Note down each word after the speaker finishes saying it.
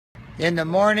In the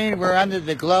morning, we're under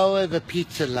the glow of the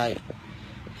pizza light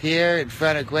here in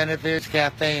front of Guinevere's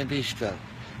Cafe and Bistro.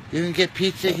 You can get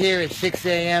pizza here at 6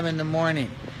 a.m. in the morning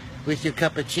with your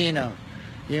cappuccino.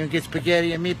 You can get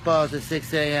spaghetti and meatballs at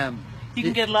 6 a.m. You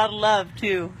can get a lot of love,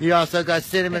 too. You also got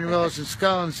cinnamon rolls and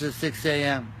scones at 6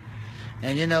 a.m.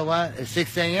 And you know what? At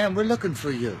 6 a.m., we're looking for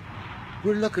you.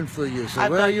 We're looking for you. So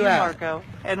where are you at? Marco.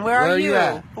 And where are you?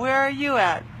 Where are you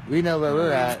at? We know where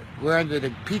we're at. We're under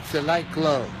the pizza light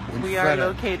glow in we front are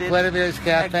of located Guinevere's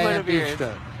Cafe at and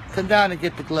Bistro. Come down and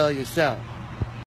get the glow yourself.